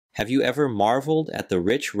Have you ever marveled at the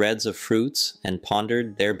rich reds of fruits and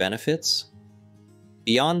pondered their benefits?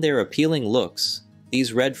 Beyond their appealing looks,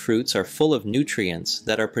 these red fruits are full of nutrients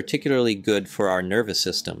that are particularly good for our nervous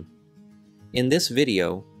system. In this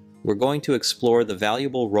video, we're going to explore the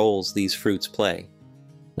valuable roles these fruits play,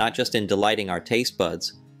 not just in delighting our taste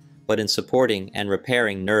buds, but in supporting and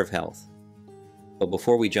repairing nerve health. But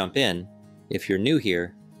before we jump in, if you're new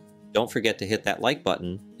here, don't forget to hit that like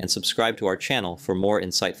button and subscribe to our channel for more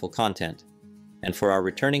insightful content. And for our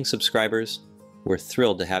returning subscribers, we're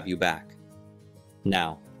thrilled to have you back.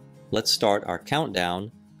 Now, let's start our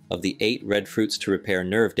countdown of the 8 red fruits to repair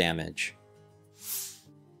nerve damage.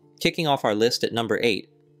 Kicking off our list at number 8,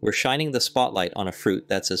 we're shining the spotlight on a fruit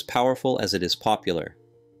that's as powerful as it is popular: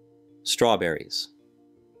 strawberries.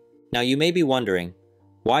 Now you may be wondering,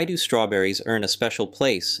 why do strawberries earn a special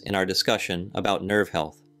place in our discussion about nerve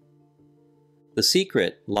health? The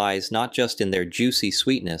secret lies not just in their juicy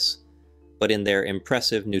sweetness, but in their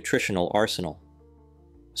impressive nutritional arsenal.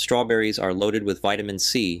 Strawberries are loaded with vitamin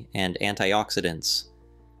C and antioxidants,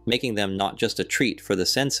 making them not just a treat for the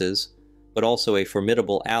senses, but also a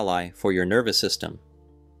formidable ally for your nervous system.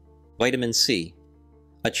 Vitamin C,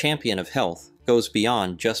 a champion of health, goes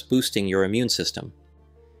beyond just boosting your immune system.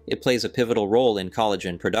 It plays a pivotal role in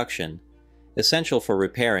collagen production, essential for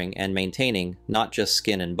repairing and maintaining not just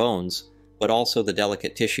skin and bones, but also the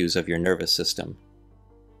delicate tissues of your nervous system.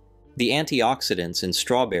 The antioxidants in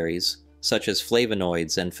strawberries, such as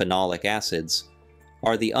flavonoids and phenolic acids,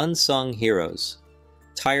 are the unsung heroes,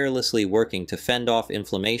 tirelessly working to fend off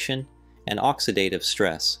inflammation and oxidative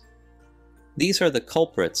stress. These are the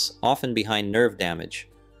culprits often behind nerve damage,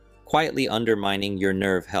 quietly undermining your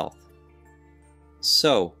nerve health.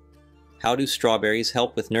 So, how do strawberries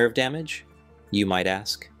help with nerve damage, you might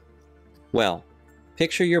ask? Well,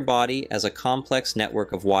 picture your body as a complex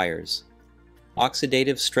network of wires.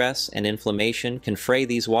 Oxidative stress and inflammation can fray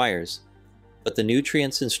these wires, but the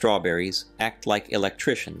nutrients in strawberries act like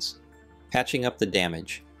electricians, patching up the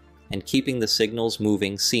damage and keeping the signals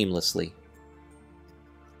moving seamlessly.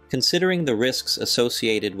 Considering the risks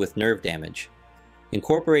associated with nerve damage,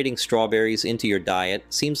 incorporating strawberries into your diet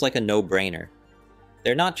seems like a no-brainer.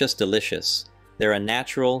 They're not just delicious, they're a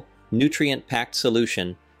natural, nutrient-packed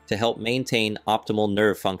solution to help maintain optimal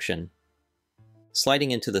nerve function.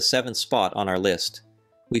 Sliding into the 7th spot on our list,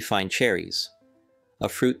 we find cherries, a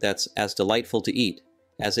fruit that's as delightful to eat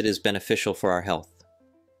as it is beneficial for our health.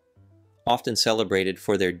 Often celebrated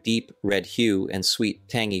for their deep red hue and sweet,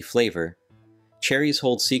 tangy flavor, cherries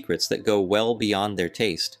hold secrets that go well beyond their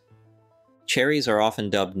taste. Cherries are often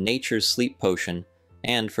dubbed nature's sleep potion,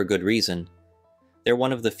 and for good reason. They're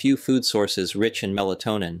one of the few food sources rich in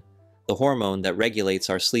melatonin, the hormone that regulates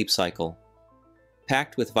our sleep cycle.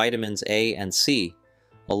 Packed with vitamins A and C,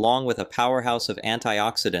 along with a powerhouse of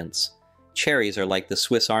antioxidants, cherries are like the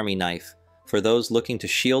Swiss Army knife for those looking to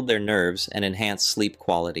shield their nerves and enhance sleep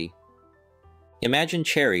quality. Imagine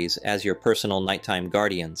cherries as your personal nighttime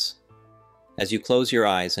guardians. As you close your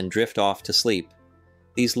eyes and drift off to sleep,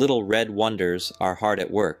 these little red wonders are hard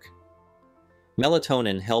at work.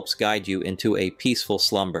 Melatonin helps guide you into a peaceful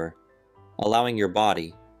slumber, allowing your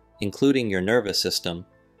body, including your nervous system,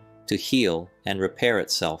 to heal and repair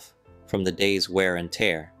itself from the day's wear and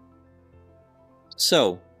tear.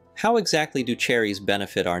 So, how exactly do cherries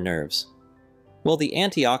benefit our nerves? Well, the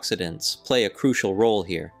antioxidants play a crucial role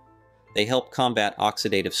here. They help combat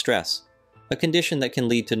oxidative stress, a condition that can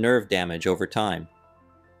lead to nerve damage over time.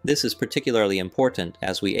 This is particularly important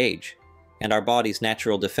as we age, and our body's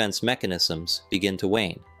natural defense mechanisms begin to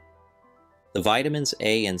wane. The vitamins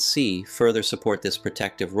A and C further support this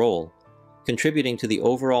protective role, contributing to the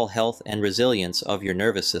overall health and resilience of your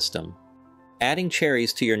nervous system. Adding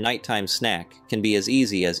cherries to your nighttime snack can be as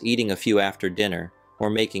easy as eating a few after dinner or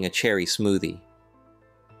making a cherry smoothie.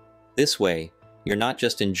 This way, you're not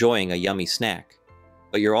just enjoying a yummy snack,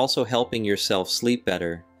 but you're also helping yourself sleep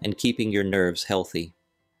better and keeping your nerves healthy.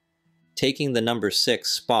 Taking the number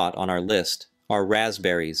 6 spot on our list are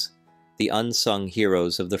raspberries, the unsung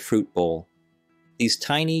heroes of the fruit bowl. These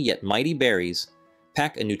tiny yet mighty berries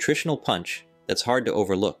pack a nutritional punch that's hard to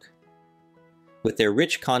overlook. With their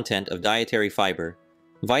rich content of dietary fiber,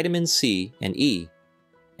 vitamin C and E,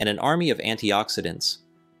 and an army of antioxidants,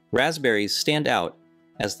 raspberries stand out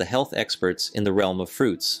as the health experts in the realm of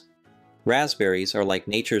fruits. Raspberries are like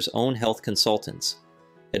nature's own health consultants,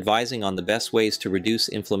 advising on the best ways to reduce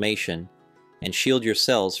inflammation and shield your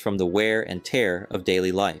cells from the wear and tear of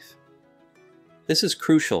daily life. This is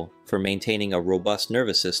crucial for maintaining a robust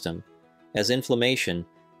nervous system, as inflammation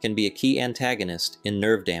can be a key antagonist in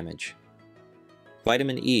nerve damage.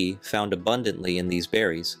 Vitamin E, found abundantly in these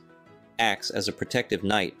berries, acts as a protective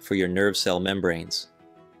night for your nerve cell membranes.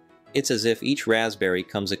 It's as if each raspberry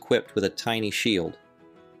comes equipped with a tiny shield,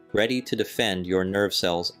 ready to defend your nerve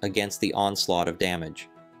cells against the onslaught of damage.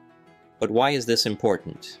 But why is this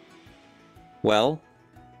important? Well,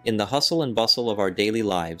 in the hustle and bustle of our daily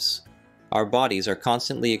lives, our bodies are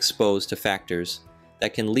constantly exposed to factors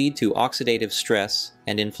that can lead to oxidative stress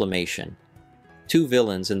and inflammation, two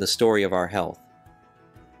villains in the story of our health.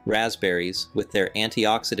 Raspberries, with their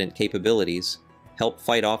antioxidant capabilities, help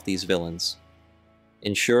fight off these villains,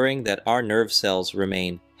 ensuring that our nerve cells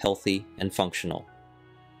remain healthy and functional.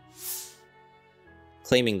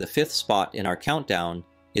 Claiming the 5th spot in our countdown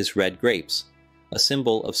is red grapes, a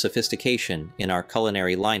symbol of sophistication in our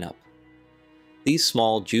culinary lineup. These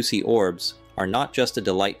small, juicy orbs are not just a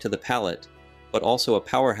delight to the palate, but also a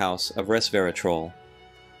powerhouse of resveratrol,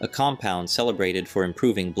 a compound celebrated for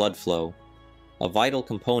improving blood flow, a vital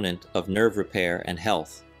component of nerve repair and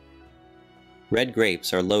health. Red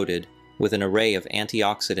grapes are loaded with an array of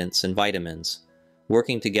antioxidants and vitamins,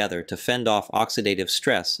 working together to fend off oxidative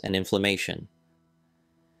stress and inflammation.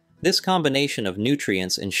 This combination of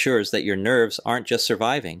nutrients ensures that your nerves aren't just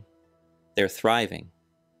surviving, they're thriving.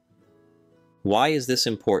 Why is this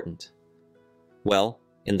important? Well,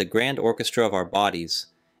 in the grand orchestra of our bodies,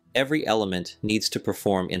 every element needs to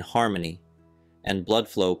perform in harmony, and blood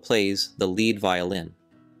flow plays the lead violin.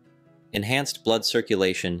 Enhanced blood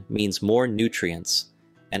circulation means more nutrients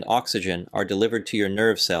and oxygen are delivered to your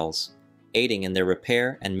nerve cells, aiding in their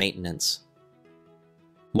repair and maintenance.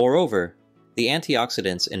 Moreover, the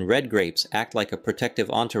antioxidants in red grapes act like a protective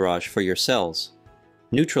entourage for your cells,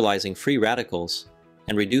 neutralizing free radicals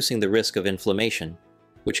and reducing the risk of inflammation,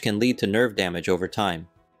 which can lead to nerve damage over time.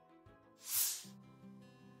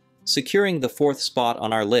 Securing the 4th spot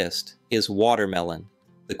on our list is watermelon,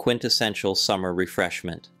 the quintessential summer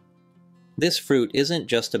refreshment. This fruit isn't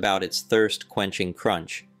just about its thirst-quenching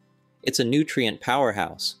crunch. It's a nutrient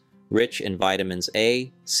powerhouse, rich in vitamins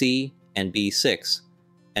A, C, and B6,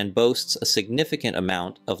 and boasts a significant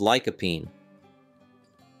amount of lycopene.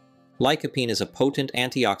 Lycopene is a potent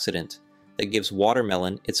antioxidant that gives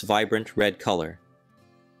watermelon its vibrant red color.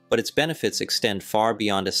 But its benefits extend far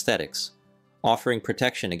beyond aesthetics, offering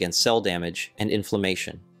protection against cell damage and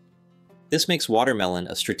inflammation. This makes watermelon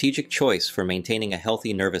a strategic choice for maintaining a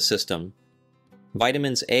healthy nervous system.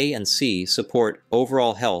 Vitamins A and C support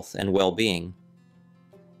overall health and well-being.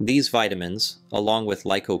 These vitamins, along with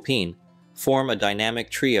lycopene, form a dynamic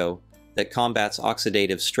trio that combats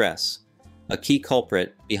oxidative stress, a key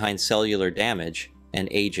culprit behind cellular damage and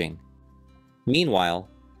aging. Meanwhile,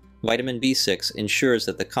 vitamin B6 ensures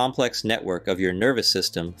that the complex network of your nervous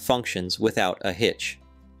system functions without a hitch.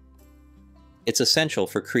 It's essential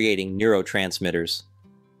for creating neurotransmitters,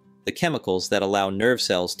 the chemicals that allow nerve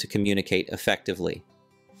cells to communicate effectively.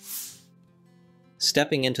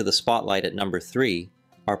 Stepping into the spotlight at number 3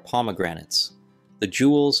 are pomegranates, the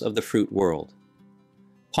jewels of the fruit world.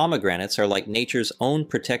 Pomegranates are like nature's own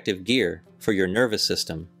protective gear for your nervous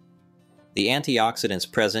system. The antioxidants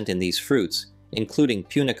present in these fruits, including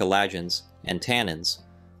punicolagens and tannins,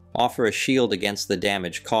 offer a shield against the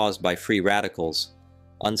damage caused by free radicals,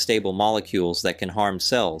 unstable molecules that can harm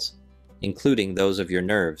cells, including those of your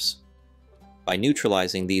nerves. By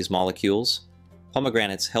neutralizing these molecules,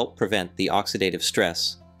 pomegranates help prevent the oxidative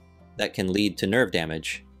stress that can lead to nerve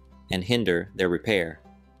damage and hinder their repair.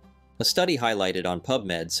 A study highlighted on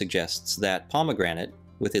PubMed suggests that pomegranate,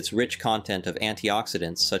 with its rich content of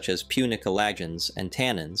antioxidants such as punicolagens and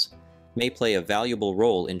tannins, may play a valuable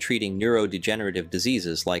role in treating neurodegenerative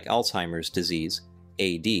diseases like Alzheimer's disease,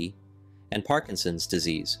 AD, and Parkinson's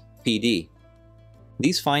disease, PD.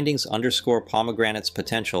 These findings underscore pomegranate's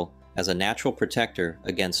potential as a natural protector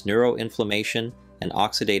against neuroinflammation and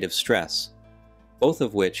oxidative stress, both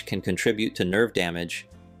of which can contribute to nerve damage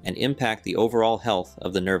and impact the overall health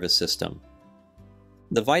of the nervous system.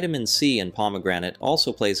 The vitamin C in pomegranate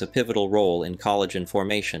also plays a pivotal role in collagen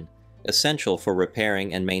formation, essential for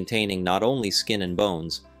repairing and maintaining not only skin and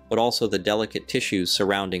bones, but also the delicate tissues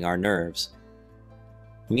surrounding our nerves.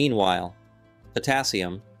 Meanwhile,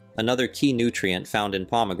 potassium, another key nutrient found in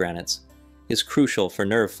pomegranates, is crucial for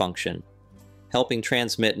nerve function, helping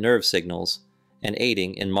transmit nerve signals and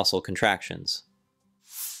aiding in muscle contractions.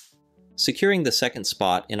 Securing the 2nd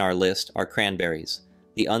spot in our list are cranberries,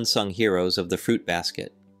 the unsung heroes of the fruit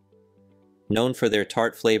basket. Known for their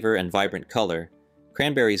tart flavor and vibrant color,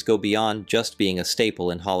 cranberries go beyond just being a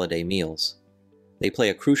staple in holiday meals. They play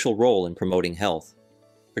a crucial role in promoting health,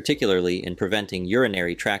 particularly in preventing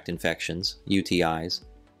urinary tract infections, UTIs,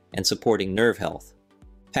 and supporting nerve health.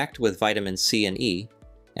 Packed with vitamins C and E,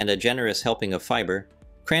 and a generous helping of fiber,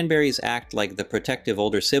 Cranberries act like the protective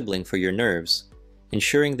older sibling for your nerves,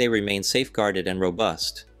 ensuring they remain safeguarded and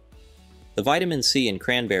robust. The vitamin C in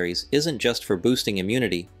cranberries isn't just for boosting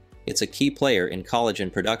immunity, it's a key player in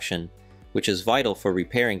collagen production, which is vital for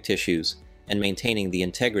repairing tissues and maintaining the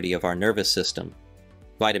integrity of our nervous system.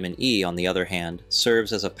 Vitamin E, on the other hand,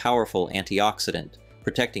 serves as a powerful antioxidant,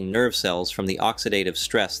 protecting nerve cells from the oxidative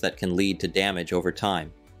stress that can lead to damage over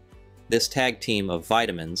time. This tag team of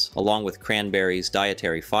vitamins, along with cranberries'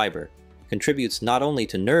 dietary fiber, contributes not only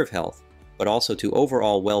to nerve health, but also to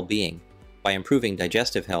overall well-being by improving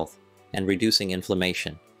digestive health and reducing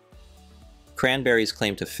inflammation. Cranberries'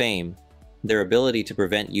 claim to fame, their ability to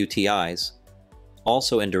prevent UTIs,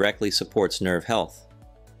 also indirectly supports nerve health.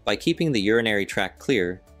 By keeping the urinary tract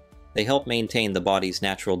clear, they help maintain the body's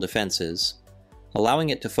natural defenses, allowing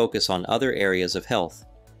it to focus on other areas of health,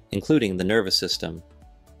 including the nervous system.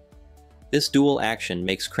 This dual action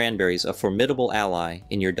makes cranberries a formidable ally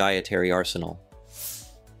in your dietary arsenal.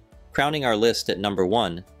 Crowning our list at number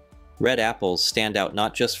 1, red apples stand out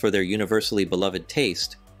not just for their universally beloved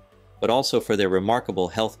taste, but also for their remarkable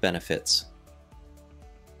health benefits.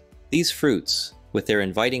 These fruits, with their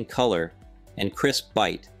inviting color and crisp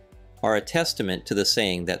bite, are a testament to the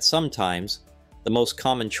saying that sometimes the most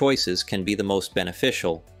common choices can be the most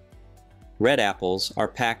beneficial. Red apples are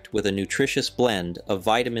packed with a nutritious blend of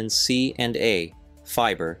vitamins C and A,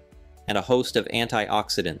 fiber, and a host of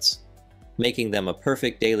antioxidants, making them a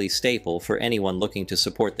perfect daily staple for anyone looking to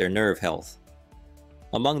support their nerve health.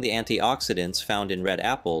 Among the antioxidants found in red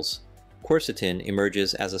apples, quercetin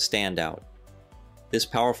emerges as a standout. This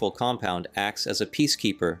powerful compound acts as a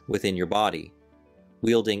peacekeeper within your body,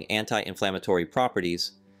 wielding anti-inflammatory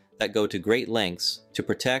properties that go to great lengths to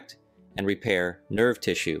protect and repair nerve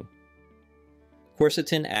tissue.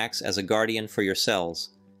 Quercetin acts as a guardian for your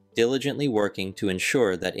cells, diligently working to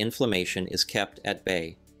ensure that inflammation is kept at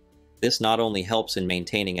bay. This not only helps in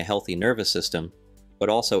maintaining a healthy nervous system, but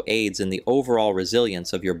also aids in the overall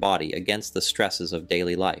resilience of your body against the stresses of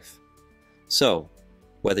daily life. So,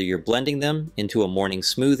 whether you're blending them into a morning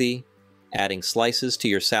smoothie, adding slices to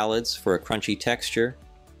your salads for a crunchy texture,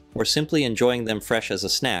 or simply enjoying them fresh as a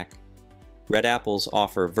snack, red apples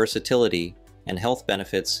offer versatility and health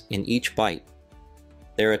benefits in each bite.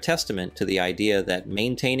 They're a testament to the idea that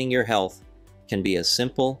maintaining your health can be as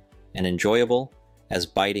simple and enjoyable as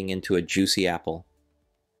biting into a juicy apple.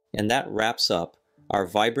 And that wraps up our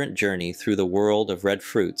vibrant journey through the world of red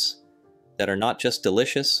fruits that are not just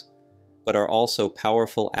delicious, but are also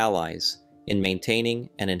powerful allies in maintaining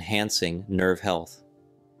and enhancing nerve health.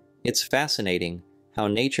 It's fascinating how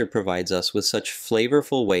nature provides us with such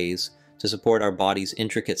flavorful ways to support our body's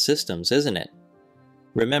intricate systems, isn't it?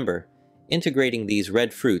 Remember, integrating these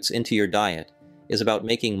red fruits into your diet is about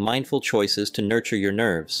making mindful choices to nurture your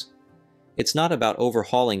nerves. It's not about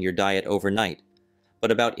overhauling your diet overnight,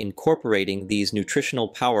 but about incorporating these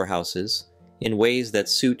nutritional powerhouses in ways that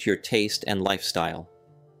suit your taste and lifestyle.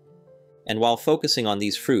 And while focusing on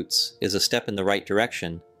these fruits is a step in the right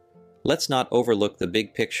direction, let's not overlook the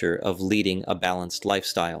big picture of leading a balanced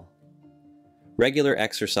lifestyle. Regular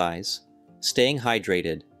exercise, staying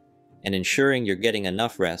hydrated, and ensuring you're getting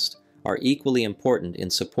enough rest are equally important in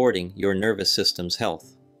supporting your nervous system's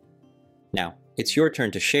health. Now, it's your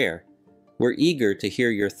turn to share. We're eager to hear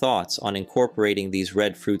your thoughts on incorporating these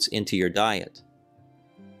red fruits into your diet.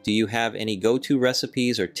 Do you have any go-to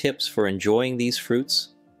recipes or tips for enjoying these fruits?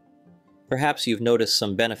 Perhaps you've noticed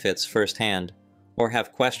some benefits firsthand, or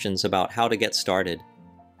have questions about how to get started.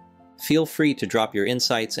 Feel free to drop your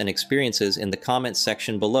insights and experiences in the comments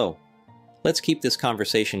section below. Let's keep this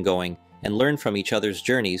conversation going and learn from each other's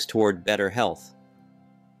journeys toward better health.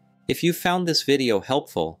 If you found this video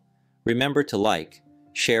helpful, remember to like,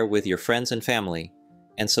 share with your friends and family,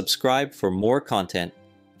 and subscribe for more content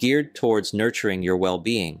geared towards nurturing your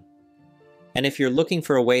well-being. And if you're looking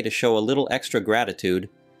for a way to show a little extra gratitude,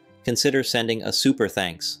 consider sending a super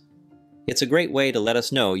thanks. It's a great way to let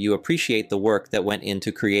us know you appreciate the work that went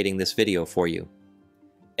into creating this video for you.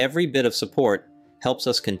 Every bit of support helps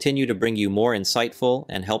us continue to bring you more insightful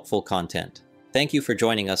and helpful content. Thank you for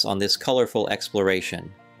joining us on this colorful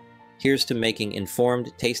exploration. Here's to making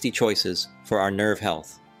informed, tasty choices for our nerve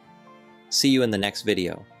health. See you in the next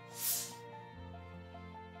video.